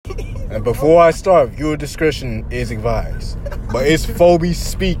And before I start, viewer discretion is advised. But it's Phoebe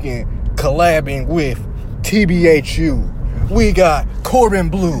speaking, collabing with tbhu. We got Corbin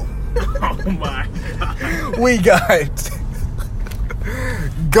Blue. Oh my God. We got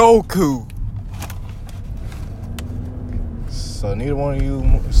Goku. So neither one of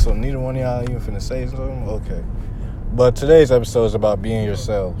y'all even finna say something? Okay. But today's episode is about being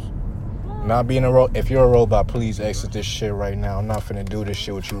yourselves. Not being a robot. If you're a robot, please exit this shit right now. I'm not finna do this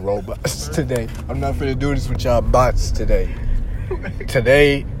shit with you robots today. I'm not finna do this with y'all bots today.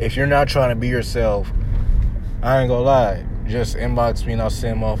 Today, if you're not trying to be yourself, I ain't gonna lie. Just inbox me and I'll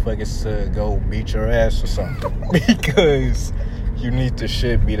send motherfuckers to go beat your ass or something. Because you need the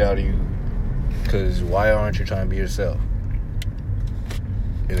shit beat out of you. Because why aren't you trying to be yourself?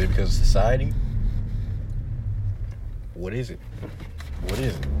 Is it because of society? What is it? What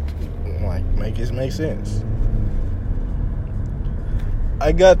is it? Like, make sense.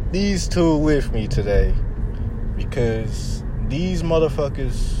 I got these two with me today because these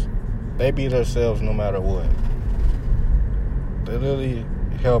motherfuckers, they be themselves no matter what. They literally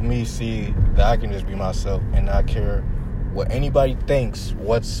help me see that I can just be myself and not care what anybody thinks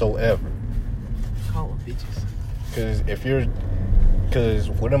whatsoever. Call them bitches. Because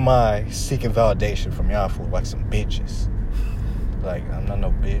what am I seeking validation from y'all for? Like some bitches. Like, I'm not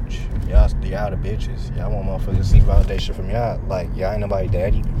no bitch. Y'all the bitches. Y'all want motherfuckers to seek validation from y'all. Like, y'all ain't nobody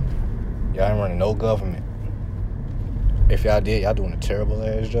daddy. Y'all ain't running no government. If y'all did, y'all doing a terrible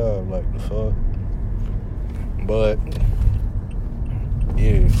ass job. Like, the fuck? But,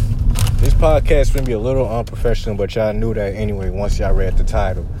 yeah. This podcast gonna be a little unprofessional, but y'all knew that anyway once y'all read the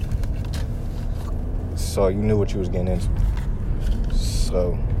title. So, you knew what you was getting into.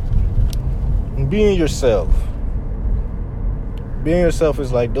 So, being yourself. Being yourself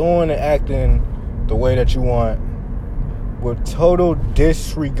is like doing and acting the way that you want with total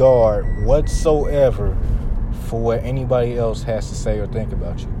disregard whatsoever for what anybody else has to say or think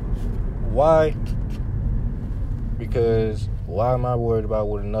about you. Why? Because why am I worried about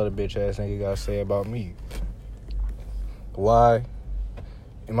what another bitch ass nigga gotta say about me? Why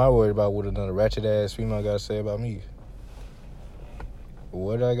am I worried about what another ratchet ass female gotta say about me?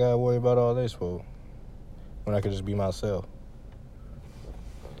 What do I gotta worry about all this for when I could just be myself?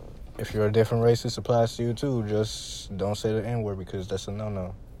 If you're a different race, this applies to you too. Just don't say the N-word because that's a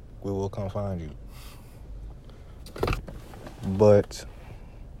no-no. We will come find you. But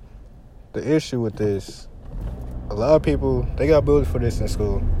the issue with this, a lot of people, they got bullied for this in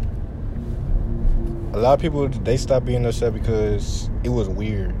school. A lot of people, they stopped being themselves because it was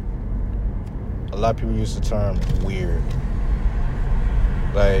weird. A lot of people use the term weird.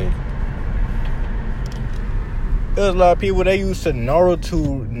 Like, there's a lot of people, they used to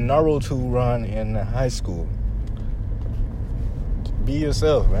Naruto run in high school. Be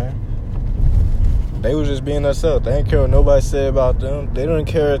yourself, man. They was just being themselves. They didn't care what nobody said about them. They didn't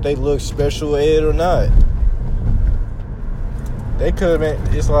care if they looked special ed or not. They could have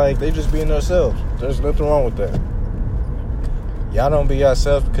been, it's like they just being themselves. There's nothing wrong with that. Y'all don't be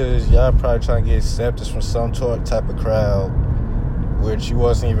yourself because y'all probably trying to get acceptance from some type of crowd, which you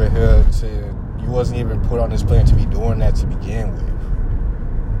wasn't even here to. You wasn't even put on this planet to be doing that to begin with.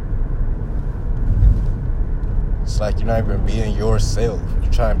 It's like you're not even being yourself.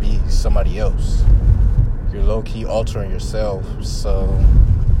 You're trying to be somebody else. You're low-key altering yourself so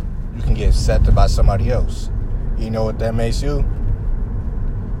you can get accepted by somebody else. You know what that makes you?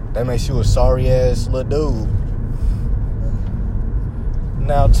 That makes you a sorry-ass little dude.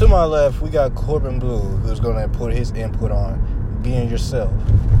 Now, to my left, we got Corbin Blue, who's going to put his input on being yourself.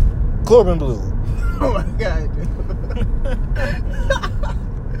 Corbin Blue. Oh my God.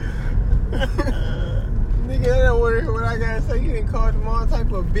 Nigga, I don't want to hear what I gotta say. You didn't call them all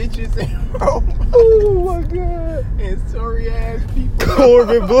type of bitches and robots. Oh my God. And sorry ass people.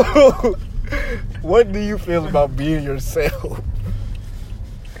 Corbin Blue. What do you feel about being yourself?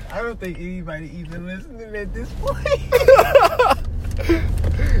 I don't think anybody even listening at this point.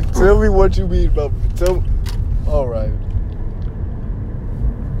 Tell me what you mean about. All right.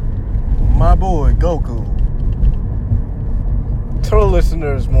 My boy, Goku. Tell the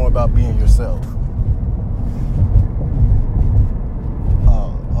listeners more about being yourself.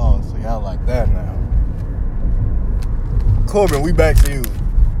 Oh, so y'all like that now. Corbin, we back to you.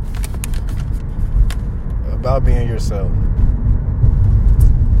 About being yourself.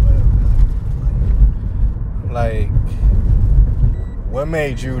 Like, what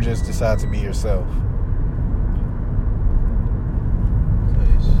made you just decide to be yourself?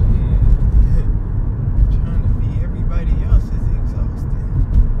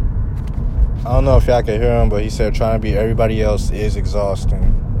 I don't know if y'all can hear him, but he said trying to be everybody else is exhausting.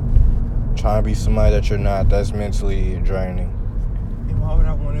 Trying to be somebody that you're not, that's mentally draining. And why would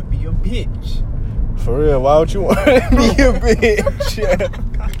I want to be a bitch? For real, why would you want to be a bitch?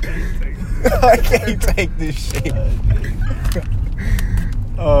 I can't take this shit.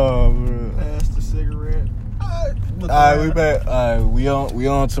 Oh, bro. Pass the cigarette. Alright, we back. Alright, we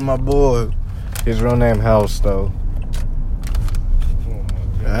on to my boy. His real name House, though.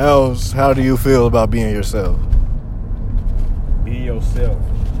 House, how do you feel about being yourself? Be yourself.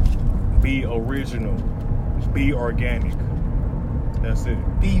 Be original. Be organic. That's it.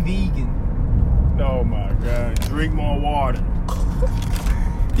 Be vegan. Oh my God. Drink more water.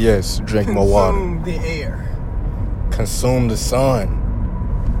 Yes, drink more water. Consume the air. Consume the sun.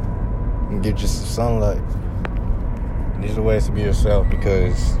 And get you some sunlight. These are ways to be yourself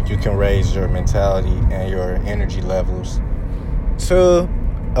because you can raise your mentality and your energy levels to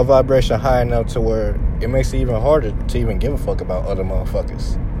a vibration high enough to where it makes it even harder to even give a fuck about other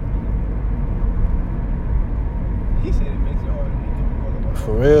motherfuckers. He said it makes it harder to give a fuck.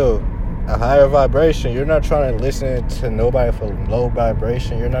 For real. A higher vibration. You're not trying to listen to nobody for low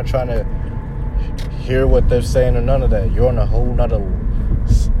vibration. You're not trying to hear what they're saying or none of that. You're on a whole nother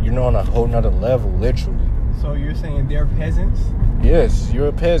level, literally. So you're saying they're peasants? Yes, you're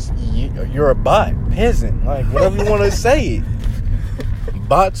a peasant. You're a bot. Peasant. Like, whatever you want to say it.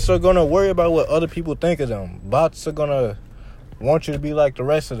 Bots are going to worry about what other people think of them. Bots are going to want you to be like the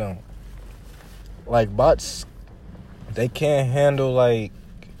rest of them. Like, bots, they can't handle, like,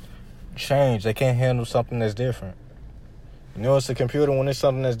 change. They can't handle something that's different. You know, it's a computer. When it's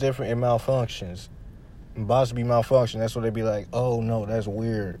something that's different, it malfunctions. And bots be malfunctioning. That's what they be like, oh, no, that's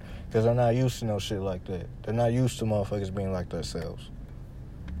weird. Because they're not used to no shit like that. They're not used to motherfuckers being like themselves.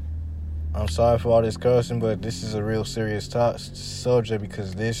 I'm sorry for all this cursing, but this is a real serious subject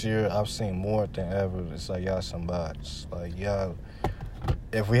because this year I've seen more than ever. It's like y'all some bots. Like, y'all,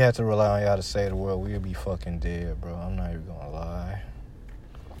 if we had to rely on y'all to save the world, we would be fucking dead, bro. I'm not even gonna lie.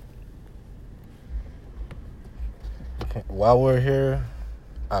 While we're here,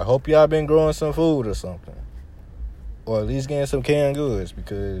 I hope y'all been growing some food or something. Or at least getting some canned goods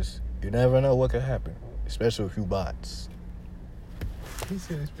because you never know what could happen. Especially with you bots. He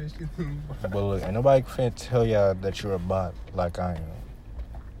said especially. But look, ain't nobody finna tell y'all that you're a bot like I am.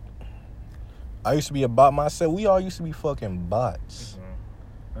 I used to be a bot myself. We all used to be fucking bots.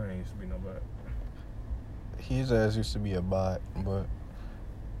 I ain't used to be no bot. His ass used to be a bot, but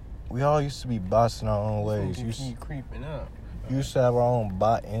we all used to be bots in our own ways. You keep creeping up. You used to have our own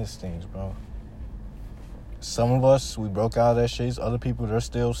bot instincts, bro. Some of us, we broke out of that shit. Other people, they're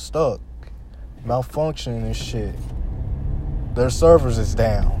still stuck. Malfunctioning and shit. Their servers is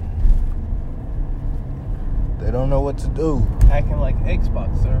down. They don't know what to do. Acting like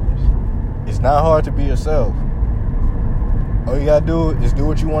Xbox servers. It's not hard to be yourself. All you gotta do is do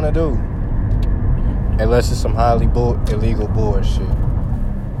what you want to do. Unless it's some highly illegal bullshit.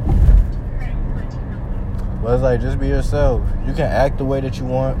 But it's like, just be yourself. You can act the way that you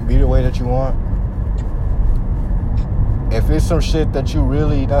want, be the way that you want. If it's some shit that you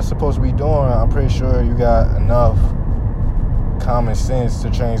really not supposed to be doing, I'm pretty sure you got enough common sense to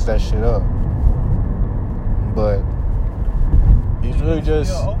change that shit up. But it's really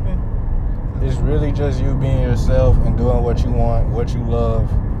just you being yourself and doing what you want, what you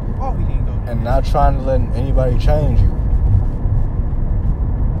love, and not trying to let anybody change you.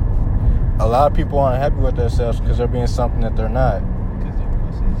 A lot of people aren't happy with themselves because they're being something that they're not. Because they're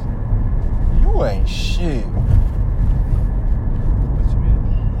pussies. You ain't shit. What you mean?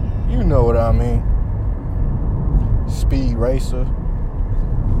 You know what I mean. Speed racer.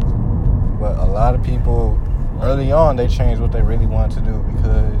 But a lot of people, early on, they changed what they really wanted to do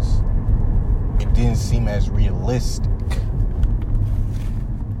because it didn't seem as realistic.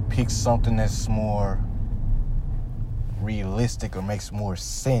 Pick something that's more realistic or makes more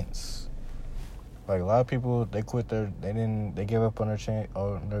sense. Like, a lot of people, they gave up on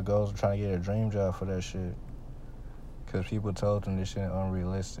their goals of trying to get a dream job for that shit. Because people told them this shit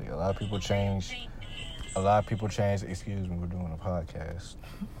unrealistic. A lot of people changed, excuse me, we're doing a podcast.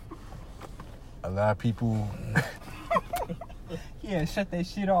 A lot of people... Yeah, shut that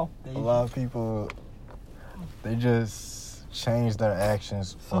shit off, Dave. A lot of people, they just change their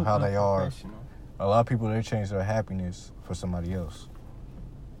actions for how they are. A lot of people, they change their happiness for somebody else.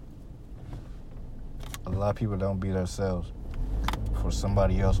 A lot of people don't be themselves for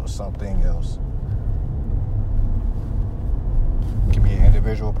somebody else or something else. It could be an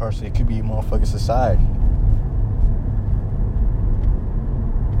individual person. It could be a motherfucking society.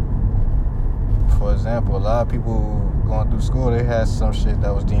 For example, a lot of people going through school, they had some shit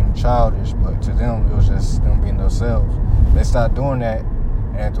that was deemed childish, but to them, it was just them being themselves. They stopped doing that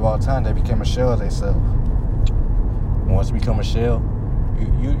And throughout time, they became a shell of themselves. Once you become a shell,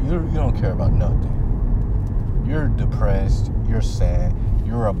 you don't care about nothing. You're depressed. You're sad.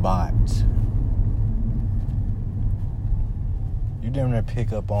 You're a bot. You damn near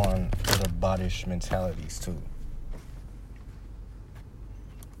pick up on other bottish mentalities too.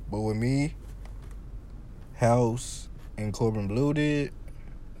 But with me, House, and Corbin Blue did,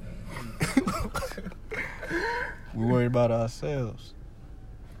 we worried about ourselves.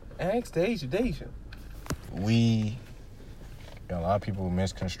 Ask Deja. A lot of people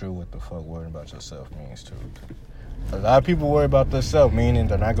misconstrue what the fuck worrying about yourself means too. A lot of people worry about themselves, meaning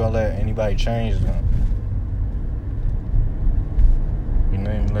they're not gonna let anybody change them. We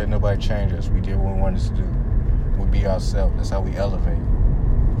didn't let nobody change us. We did what we wanted to do. We be ourselves. That's how we elevate.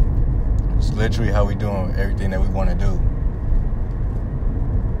 It's literally how we doing everything that we want to do.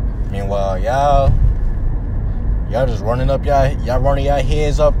 Meanwhile, y'all just running up y'all running y'all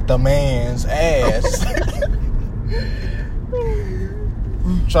heads up the man's ass.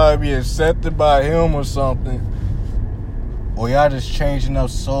 Try to be accepted by him or something. Or y'all just changing up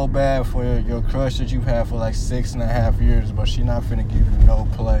so bad for your crush that you've had for like 6.5 years, but she not finna give you no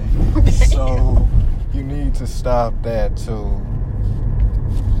play. So you need to stop that too.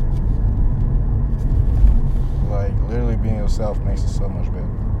 Like, literally being yourself makes it so much better.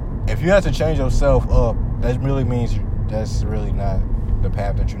 If you have to change yourself up, that really means that's really not the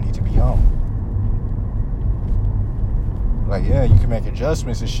path that you need to be on. Like, yeah, you can make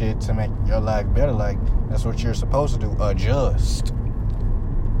adjustments and shit to make your life better. Like, that's what you're supposed to do, adjust.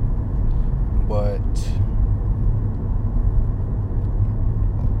 But,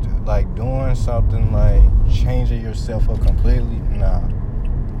 like, doing something like changing yourself up completely, nah.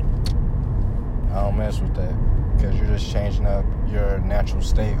 I don't mess with that. Because you're just changing up your natural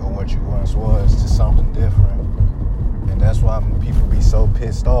state or what you once was to something different. And that's why people be so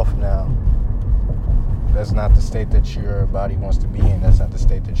pissed off now. That's not the state that your body wants to be in. That's not the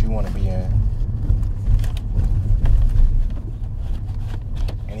state that you want to be in.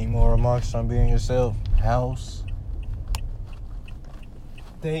 Any more remarks on being yourself? House?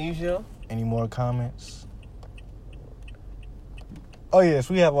 Deja? Any more comments? Oh yes,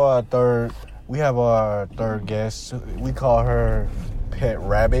 we have our third guest. We call her Pet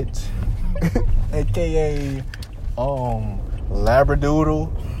Rabbit, aka Labradoodle.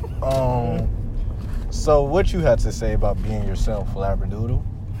 So what you had to say about being yourself, Labradoodle?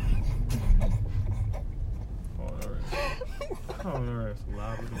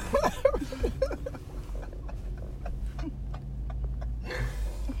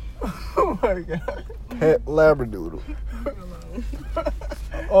 Oh my God. Pet Labradoodle.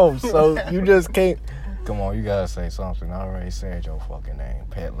 Oh, so you just can't. Come on, you gotta say something. I already said your fucking name,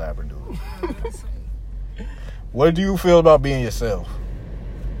 Pet Labradoodle. What do you feel about being yourself?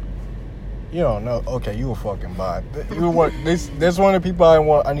 You don't know. Okay, you a fucking bot. You want this one of the people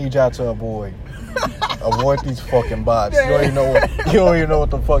I need y'all to avoid. Avoid these fucking bots. You don't even know what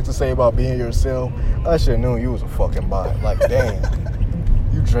the fuck to say about being yourself. I should have known you was a fucking bot. Like, damn.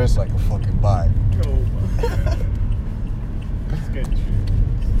 You dress like a fucking bot.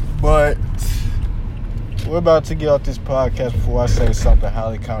 But we're about to get off this podcast before I say something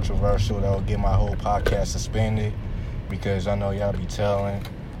highly controversial that will get my whole podcast suspended, because I know y'all be telling.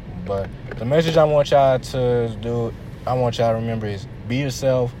 But the message I want y'all to remember is be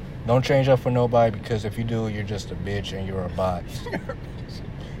yourself. Don't change up for nobody, because if you do, you're just a bitch and you're a bot.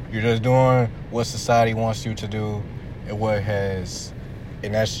 You're just doing what society wants you to do,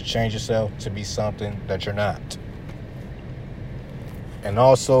 and that's to change yourself to be something that you're not. And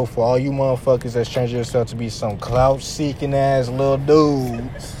also, for all you motherfuckers that's changing yourself to be some clout-seeking ass little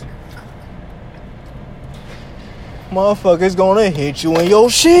dudes, motherfuckers gonna hit you in your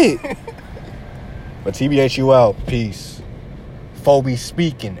shit. But tbhu out. Peace. Phoebe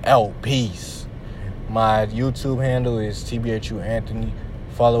speaking out. Peace. My YouTube handle is tbhu Anthony.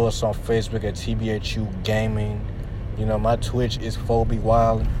 Follow us on Facebook at tbhu Gaming. You know, my Twitch is Phoebe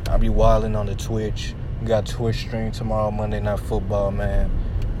Wildin'. I'll be wildin' on the Twitch. We got Twitch stream tomorrow, Monday Night Football, man.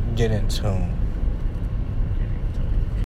 Get in tune.